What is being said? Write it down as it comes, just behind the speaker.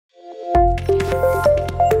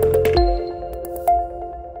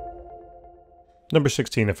Number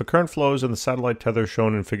 16, if a current flows in the satellite tether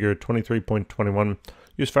shown in figure 23.21,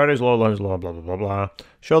 use Faraday's law, Lenz law, blah, blah, blah, blah.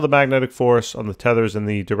 Show the magnetic force on the tethers in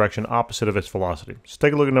the direction opposite of its velocity. So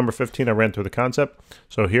take a look at number 15. I ran through the concept.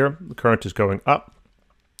 So here, the current is going up.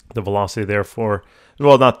 The velocity, therefore,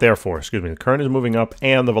 well, not therefore, excuse me. The current is moving up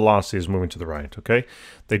and the velocity is moving to the right, okay?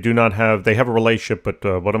 They have a relationship, but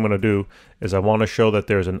what I'm going to do is I want to show that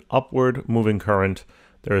there's an upward moving current.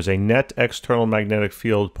 There is a net external magnetic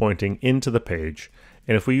field pointing into the page.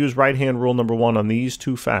 And if we use right-hand rule number 1 on these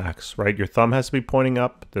two facts, right, your thumb has to be pointing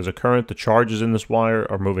up. There's a current. The charges in this wire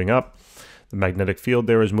are moving up. The magnetic field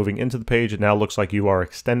there is moving into the page. It now looks like you are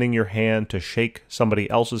extending your hand to shake somebody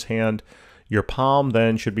else's hand. Your palm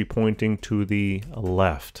then should be pointing to the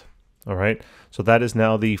left. All right. So that is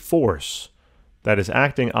now the force that is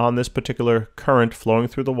acting on this particular current flowing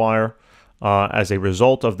through the wire as a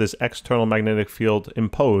result of this external magnetic field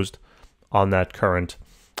imposed on that current.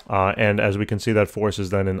 And as we can see, that force is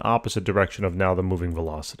then in opposite direction of now the moving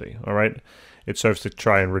velocity. All right. It serves to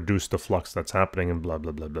try and reduce the flux that's happening and blah,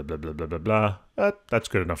 blah, blah, blah, blah, blah, blah, blah, blah. That's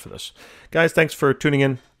good enough for this. Guys, thanks for tuning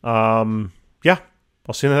in. Yeah,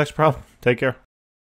 I'll see you in the next problem. Take care.